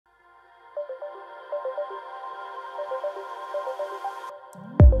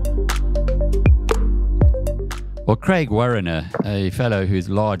Well, Craig Warriner, a fellow who's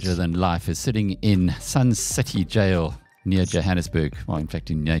larger than life, is sitting in Sun City Jail near Johannesburg, well, in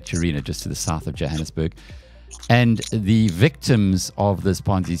fact, in Naturena, just to the south of Johannesburg. And the victims of this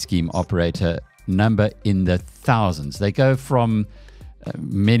Ponzi scheme operator number in the thousands. They go from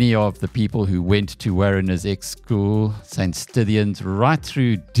many of the people who went to Warriner's ex-school, St Stithians, right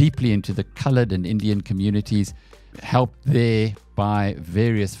through deeply into the colored and Indian communities, helped there by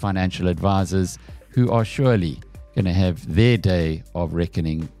various financial advisors who are surely going to have their day of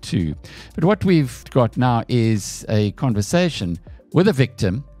reckoning too. But what we've got now is a conversation with a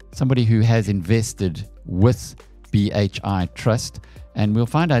victim, somebody who has invested with BHI Trust, and we'll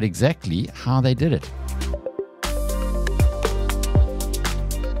find out exactly how they did it.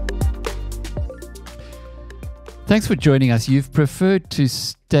 Thanks for joining us. You've preferred to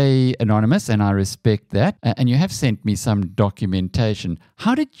stay anonymous, and I respect that. And you have sent me some documentation.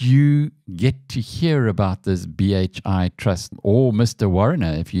 How did you get to hear about this BHI Trust, or Mr.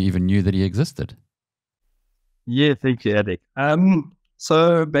 Warriner, if you even knew that he existed? Yeah, thank you, Alec.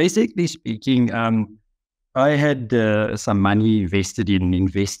 So basically speaking, I had some money invested in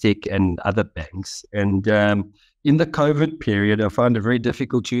Investec and other banks. And in the COVID period, I found it very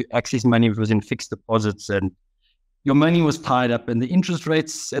difficult to access money. It was in fixed deposits, and your money was tied up, and the interest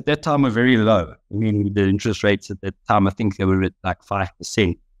rates at that time were very low. I mean, the interest rates at that time, I think they were at like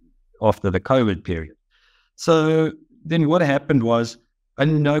 5% after the COVID period. So then what happened was, I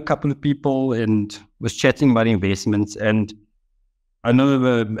know a couple of people and was chatting about investments, and I know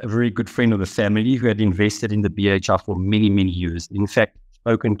a very good friend of the family who had invested in the BHI for many, many years. In fact,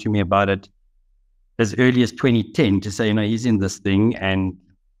 spoken to me about it as early as 2010 to say, he's in this thing, and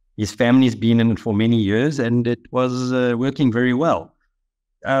his family's been in it for many years, and it was working very well.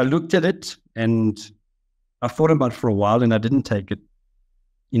 I looked at it, and I thought about it for a while, and I didn't take it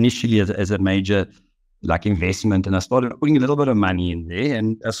initially as a major investment. And I started putting a little bit of money in there,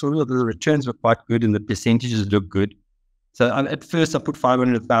 and I saw that the returns were quite good, and the percentages looked good. So at first, I put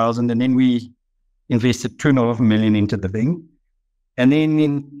 500,000, and then we invested 2.5 million into the thing. And then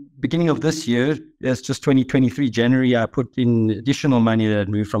in beginning of this year, that's just 2023, January, I put in additional money that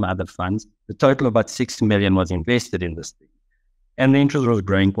moved from other funds. The total of about 6 million was invested in this thing. And the interest was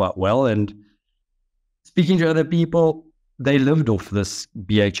growing quite well. And speaking to other people, they lived off this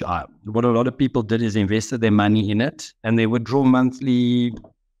BHI. What a lot of people did is invested their money in it, and they would draw monthly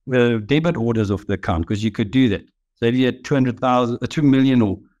debit orders off the account, because you could do that. So if you had 200,000, 2 million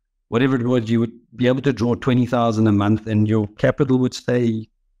or whatever it was, you would be able to draw 20,000 a month, and your capital would stay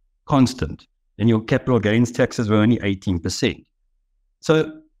constant, and your capital gains taxes were only 18%.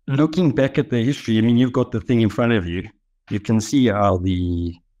 So looking back at the history, you've got the thing in front of you. You can see how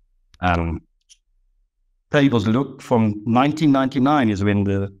the tables look. From 1999 is when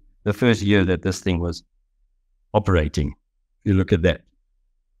the first year that this thing was operating. You look at that,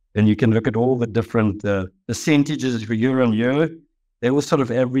 and you can look at all the different percentages for year on year. They were sort of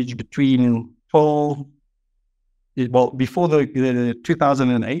average between 12, before the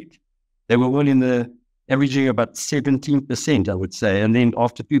 2008, they were all in the averaging about 17%, I would say. And then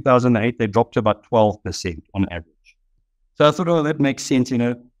after 2008, they dropped to about 12% on average. So I thought, that makes sense.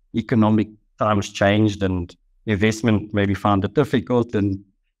 Economic times changed, and investment maybe found it difficult, and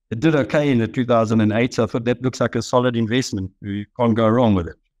it did okay in the 2008. So I thought that looks like a solid investment. You can't go wrong with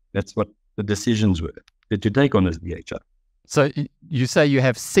it. That's what the decisions were to take on this BHI. So you say you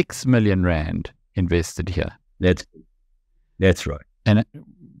have 6 million rand invested here. That's right. And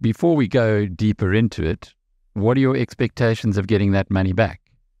before we go deeper into it, what are your expectations of getting that money back?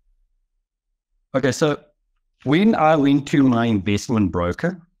 Okay, so when I went to my investment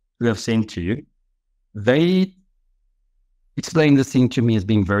broker, who I've sent to you, they explained this thing to me as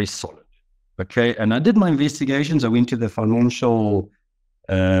being very solid. Okay, and I did my investigations. I went to the financial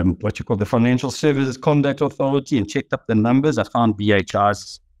the Financial Services Conduct Authority and checked up the numbers. I found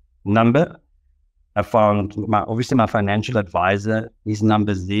BHI's number. I found obviously my financial advisor, his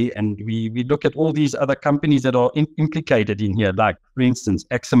numbers there. And we look at all these other companies that are implicated in here, like, for instance,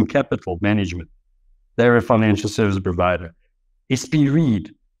 R6m Capital Management. They're a financial service provider. SP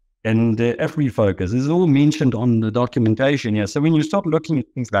Reed and AfriFocus. This is all mentioned on the documentation here. So when you start looking at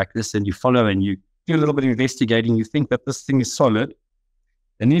things like this, and you follow and you do a little bit of investigating, you think that this thing is solid.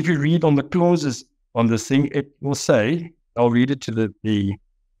 And if you read on the clauses on this thing, it will say, I'll read it to the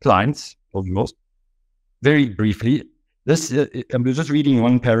clients of yours very briefly. I'm just reading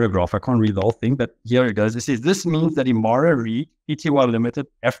one paragraph. I can't read the whole thing, but here it goes. It says, this means that Imara Reed, Pty Limited,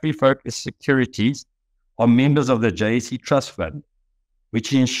 AfriFocus Securities are members of the JSE Trust Fund,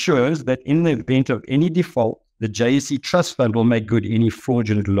 which ensures that in the event of any default, the JSE Trust Fund will make good any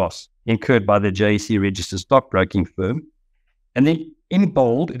fraudulent loss incurred by the JSE registered stockbroking firm. And then in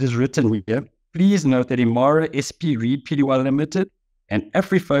bold, it is written here, please note that Imara SP Reed Pty Limited and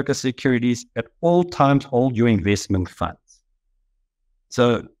AfriFocus Securities at all times hold your investment funds.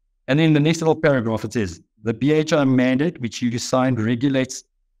 So, and then the next little paragraph, it says, the BHI mandate, which you signed, regulates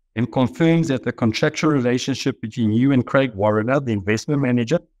and confirms that the contractual relationship between you and Craig Warriner, the investment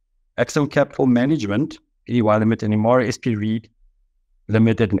manager, Axel Capital Management, Pty Limited, and Imara SP Reed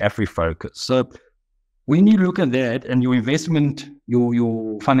Limited and AfriFocus. So when you look at that and your investment,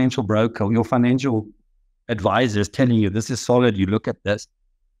 your financial broker, your financial advisor is telling you this is solid, you look at this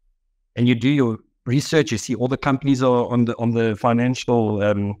and you do your research, you see all the companies are on the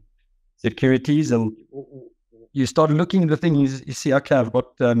financial securities, and you start looking at the thing, you see, okay, I've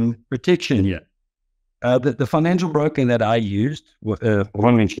got protection here. The financial broker that I used, I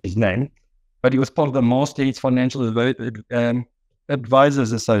won't mention his name, but he was part of the Mastheads Financial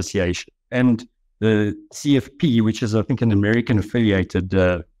Advisors Association and the CFP, which is, I think, an American affiliated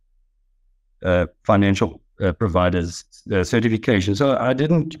financial providers certification. So I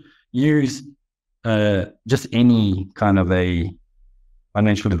didn't use just any kind of a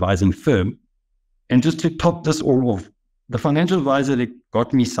financial advising firm. And just to top this all off, the financial advisor that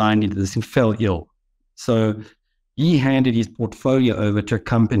got me signed into this fell ill. So he handed his portfolio over to a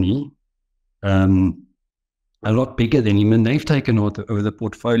company a lot bigger than him, and they've taken over the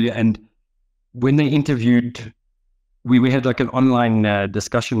portfolio. And when they interviewed, we had like an online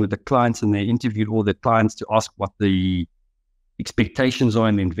discussion with the clients, and they interviewed all the clients to ask what the expectations are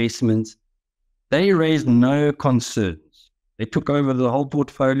in the investments. They raised no concerns. They took over the whole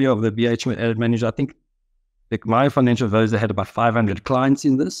portfolio of the BH manager. I think my financial advisor had about 500 clients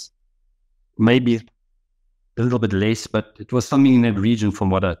in this, maybe a little bit less, but it was something in that region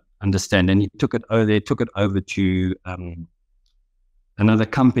from what I understand. And they took it over to another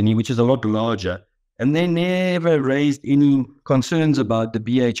company, which is a lot larger. And they never raised any concerns about the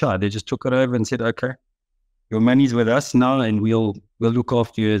BHI. They just took it over and said, okay, your money's with us now, and we'll look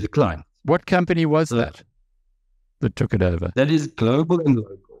after you as a client. What company was that took it over? That is Global and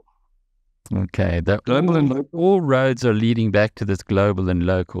Local. Okay. Global and Local. All roads are leading back to this Global and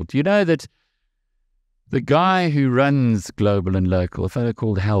Local. Do you know that the guy who runs Global and Local, a fellow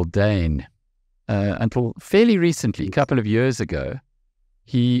called Haldane, until fairly recently, a couple of years ago,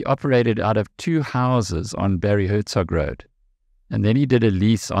 he operated out of 2 houses on Barry Herzog Road. And then he did a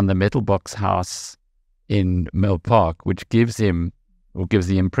lease on the Metal Box house in Mill Park, which gives the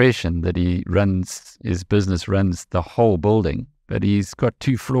impression that his business runs the whole building, but he's got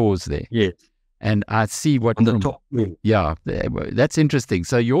 2 floors there. Yes. And I see what... On the top. Yeah, that's interesting.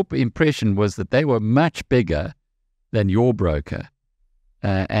 So your impression was that they were much bigger than your broker.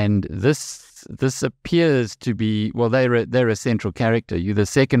 And this appears to be, well, they're a central character. You're the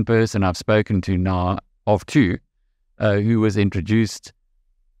second person I've spoken to now of 2 who was introduced,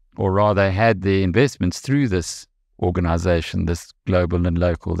 or rather had their investments through this organization, this Global and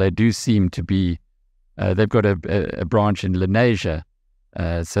Local. They do seem to be, they've got a branch in Lenasia,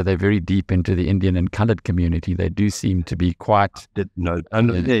 so they're very deep into the Indian and coloured community. They do seem to be quite involved.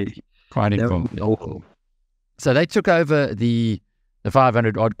 So they took over the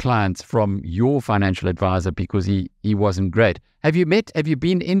 500 odd clients from your financial advisor because he wasn't great. Have you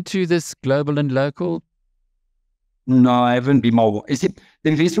been into this Global and Local? No, I haven't been. The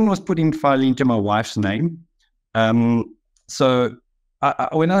investment was put in finally into my wife's name. So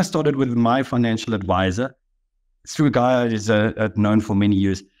when I started with my financial advisor, through a guy I'd known for many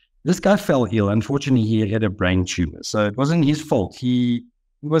years, this guy fell ill. Unfortunately, he had a brain tumor. So it wasn't his fault. He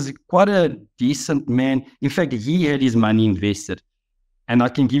was quite a decent man. In fact, he had his money invested. And I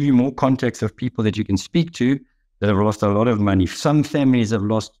can give you more context of people that you can speak to that have lost a lot of money. Some families have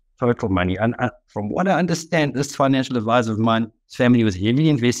lost total money. And from what I understand, this financial advisor of mine, his family was heavily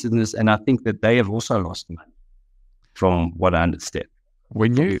invested in this, and I think that they have also lost money, from what I understand.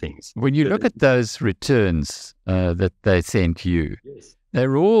 When you look at those returns that they sent you, yes,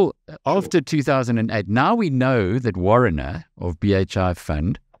 they're all after 2008. Now we know that Warriner of BHI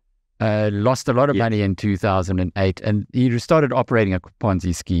Fund lost a lot of money in 2008, and he started operating a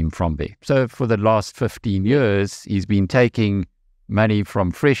Ponzi scheme from there. So for the last 15 years, he's been taking money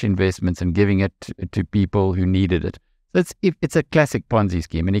from fresh investments and giving it to people who needed it. So it's a classic Ponzi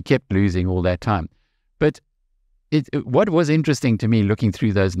scheme, and he kept losing all that time. But what was interesting to me looking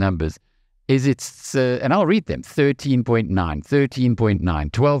through those numbers is and I'll read them: 13.9, 13.9,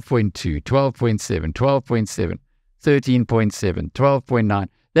 12.2, 12.7, 12.7, 13.7, 12.9.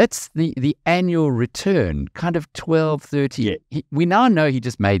 That's the annual return, kind of 12, 13. Yeah. We now know he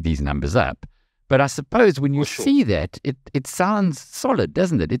just made these numbers up, But I suppose when you see that, it sounds solid,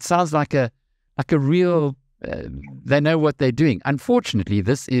 doesn't it? It sounds like a real, they know what they're doing. Unfortunately,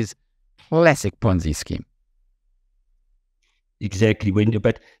 this is classic Ponzi scheme. Exactly.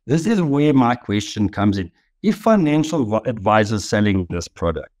 But this is where my question comes in. If financial advisors selling this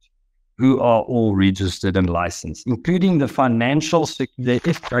product, who are all registered and licensed, including the financial,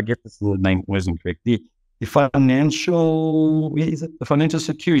 if I get this name wasn't correct, the financial, where is it? The financial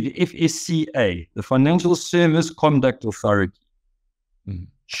security, FSCA, the Financial Service Conduct Authority. Mm-hmm.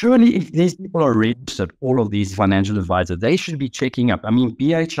 Surely if these people are registered, all of these financial advisors, they should be checking up. I mean,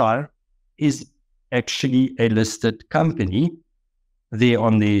 BHI is actually a listed company there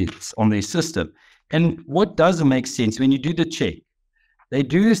on their system. And what does make sense when you do the check, they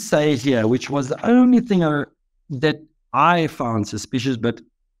do say here, which was the only thing that I found suspicious, but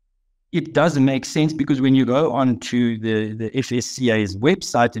it does make sense because when you go onto the FSCA's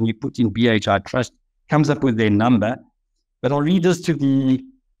website and you put in BHI Trust, it comes up with their number. But I'll read this to the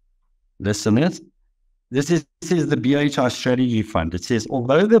listeners. This is the BHI Strategy Fund. It says,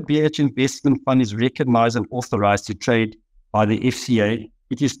 although the BH Investment Fund is recognized and authorized to trade by the FCA,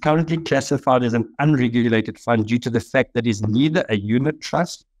 it is currently classified as an unregulated fund due to the fact that it is neither a unit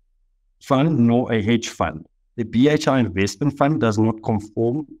trust fund nor a hedge fund. The BHI Investment Fund does not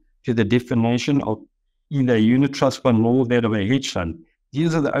conform to the definition of either a unit trust fund nor that of a hedge fund.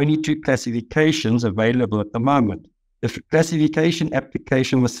 These are the only two classifications available at the moment. The classification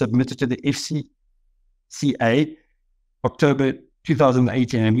application was submitted to the FCA October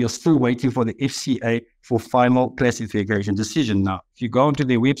 2018, and we are still waiting for the FCA for final classification decision. Now, if you go onto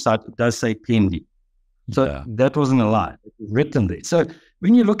their website, it does say pending. So that wasn't a lie. It was written there. So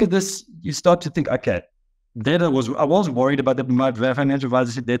when you look at this, you start to think, okay, I was worried about that. My financial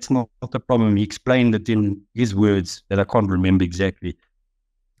advisor said that's not the problem. He explained it in his words that I can't remember exactly.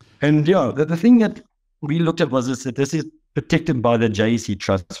 And the thing that we looked at was that this is protected by the JSE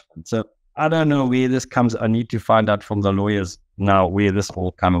Trust Fund. So I don't know where this comes. I need to find out from the lawyers now where this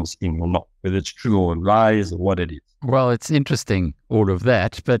all comes in or not, whether it's true or lies or what it is. Well, it's interesting, all of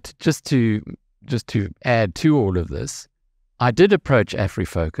that. But just to add to all of this, I did approach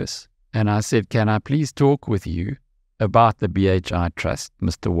AfriFocus and I said, can I please talk with you about the BHI Trust,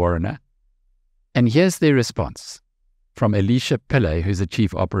 Mr. Warriner? And here's their response from Alicia Pillay, who's the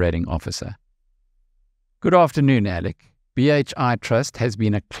Chief Operating Officer. Good afternoon, Alec. BHI Trust has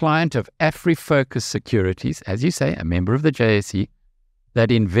been a client of AfriFocus Securities, as you say, a member of the JSE,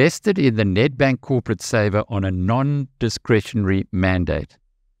 that invested in the Nedbank Corporate Saver on a non-discretionary mandate.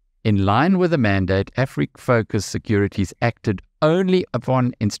 In line with the mandate, AfriFocus Securities acted only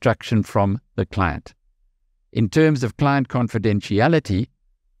upon instruction from the client. In terms of client confidentiality,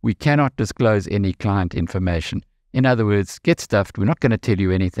 we cannot disclose any client information. In other words, get stuffed, we're not going to tell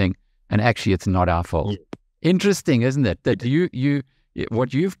you anything, and actually it's not our fault. Yeah. Interesting, isn't it? That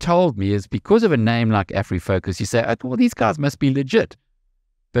what you've told me is because of a name like AfriFocus, you say, well, these guys must be legit.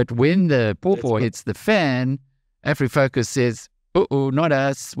 But when the pawpaw hits the fan, AfriFocus says, not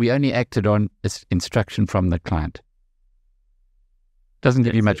us. We only acted on instruction from the client. Doesn't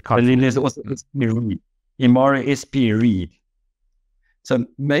give you much confidence. And then there's also Imara SP read. So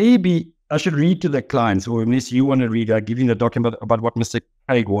maybe I should read to the clients, or unless you want to read, I'll give you the document about what Mr.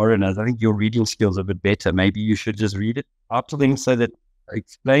 Craig Warriner has. I think your reading skills are a bit better. Maybe you should just read it out to them so that it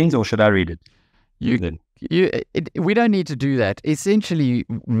explains, or should I read it? We don't need to do that. Essentially,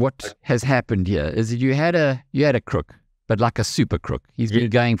 what has happened here is that you had a crook, but like a super crook. He's been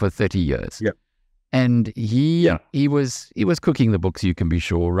going for 30 years. Yeah. And he was cooking the books, you can be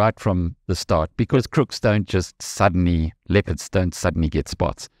sure, right from the start, because crooks leopards don't suddenly get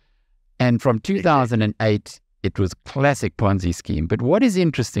spots. And from 2008, it was classic Ponzi scheme. But what is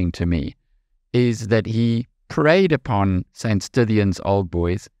interesting to me is that he preyed upon St Stithians old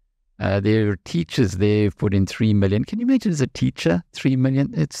boys. There are teachers there who've put in 3 million. Can you imagine as a teacher, 3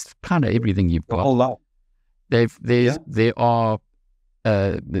 million? It's kind of everything you've got. A whole lot. There's at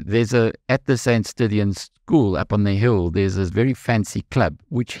the St Stithians school up on the hill, there's this very fancy club,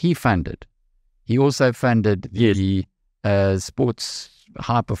 which he funded. He also funded the sports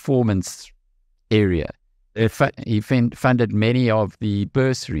high performance area. He funded many of the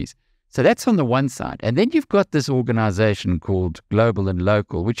bursaries. So that's on the one side. And then you've got this organization called Global and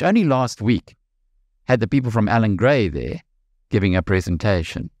Local, which only last week had the people from Alan Gray there giving a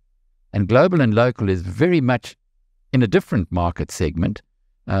presentation. And Global and Local is very much in a different market segment,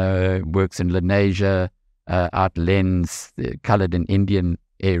 works in Lenasia, out Lens, the coloured and Indian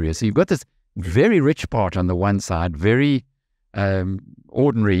area. So you've got this very rich part on the one side, very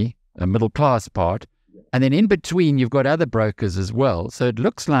ordinary, middle class part. And then in between, you've got other brokers as well. So it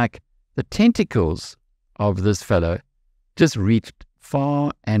looks like the tentacles of this fellow just reached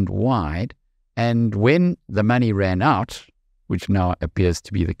far and wide. And when the money ran out, which now appears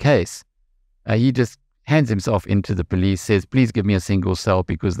to be the case, he just hands himself into the police, says, please give me a single cell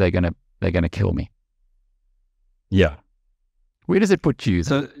because they're gonna kill me. Yeah. Where does it put you?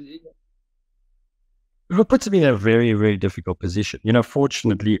 So it puts me in a very, very difficult position.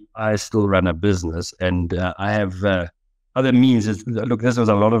 Fortunately, I still run a business and I have other means. Look, this was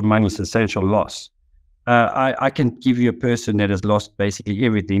a lot of money, substantial loss. I can give you a person that has lost basically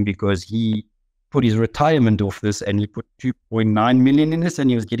everything because he put his retirement off this and he put 2.9 million in this and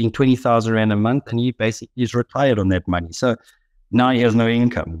he was getting 20,000 Rand a month and he basically is retired on that money. So now he has no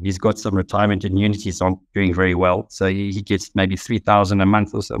income. He's got some retirement annuities. He's not doing very well. So he gets maybe 3,000 a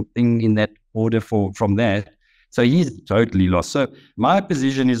month or something in that order from that. So he's totally lost. So my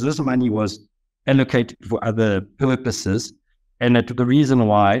position is this money was allocated for other purposes. And the reason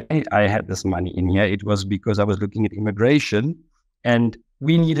why I had this money in here, it was because I was looking at immigration and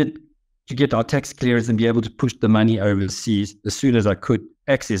we needed to get our tax clearance and be able to push the money overseas as soon as I could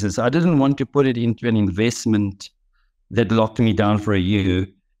access it. So I didn't want to put it into an investment that locked me down for a year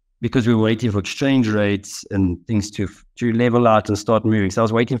because we were waiting for exchange rates and things to level out and start moving. So I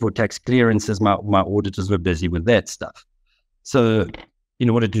was waiting for tax clearances. My auditors were busy with that stuff. So in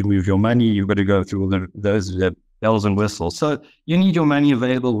order to move your money, you've got to go through all those bells and whistles. So you need your money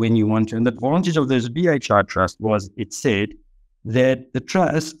available when you want to. And the advantage of this BHI trust was it said that the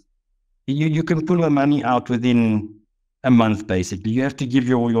trust, you can pull the money out within a month, basically. You have to give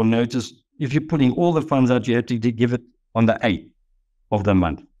your notice. If you're putting all the funds out, you have to give it on the 8th of the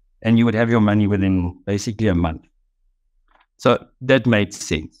month. And you would have your money within basically a month. So that made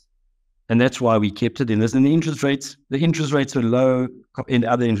sense. And that's why we kept it in this. And the interest rates were low in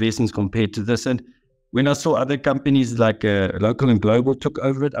other investments compared to this. And when I saw other companies like Local and Global took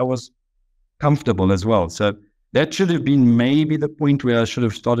over it, I was comfortable as well. So that should have been maybe the point where I should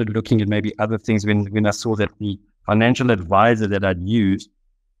have started looking at maybe other things when I saw that the financial advisor that I'd used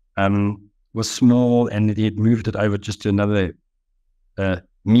was small and he had moved it over just to another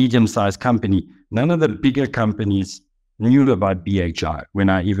medium-sized company. None of the bigger companies knew about BHI when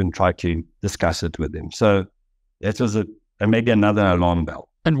I even tried to discuss it with them. So that was maybe another alarm bell.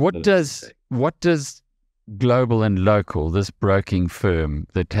 And what does Global and Local, this broking firm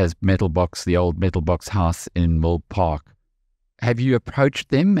that has the old Metal Box house in Mill Park, have you approached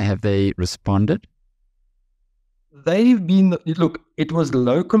them? Have they responded? They've been, look, it was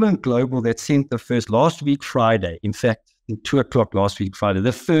Local and Global that sent the first last week Friday. In fact, at 2:00 last week Friday,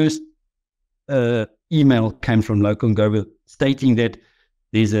 the first email came from Local and Global stating that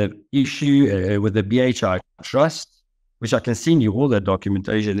there's an issue with the BHI trust, which I can send you all that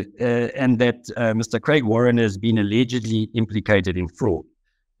documentation, and that Mr. Craig Warriner has been allegedly implicated in fraud.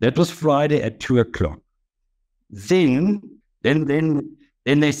 That was Friday at 2:00.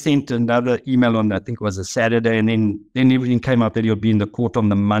 Then they sent another email on, I think it was a Saturday, and then everything came up that he'll be in the court on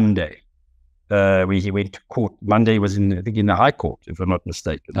the Monday. Where he went to court. Monday was in the High Court, if I'm not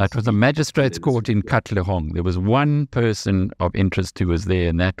mistaken. It was a magistrate's court in Katlehong. There was one person of interest who was there,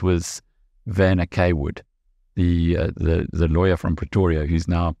 and that was Werner Kaywood, the lawyer from Pretoria who's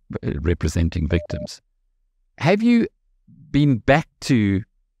now representing victims. Have you been back to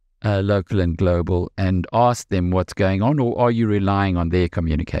Local and Global and asked them what's going on, or are you relying on their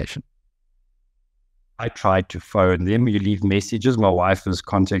communication? I tried to phone them. You leave messages. My wife was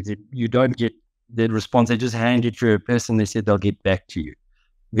contacted. You don't get the response. They just hand it to a person. They said they'll get back to you.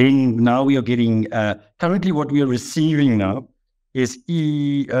 Then now we are getting, currently what we are receiving now is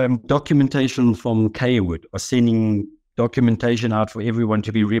documentation from Kaywood, or sending documentation out for everyone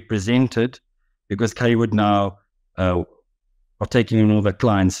to be represented, because Kaywood now are taking in all the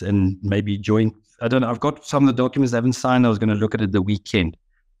clients and maybe join. I don't know. I've got some of the documents I haven't signed. I was going to look at it the weekend.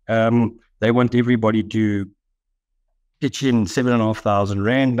 They want everybody to pitch in 7,500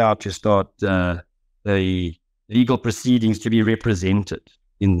 Rand now to start the legal proceedings to be represented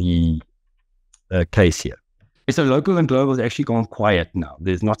in the case here. So Local and Global has actually gone quiet now.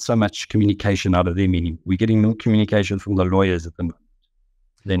 There's not so much communication out of them anymore. We're getting more communication from the lawyers at the moment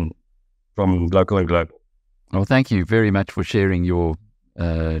than from Local and Global. Well, thank you very much for sharing your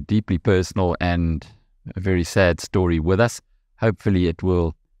deeply personal and a very sad story with us. Hopefully it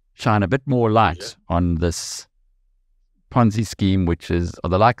will shine a bit more light on this Ponzi scheme, which is, or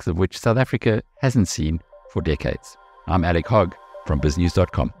the likes of which South Africa hasn't seen for decades. I'm Alec Hogg from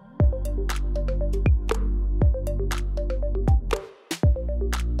BizNews.com.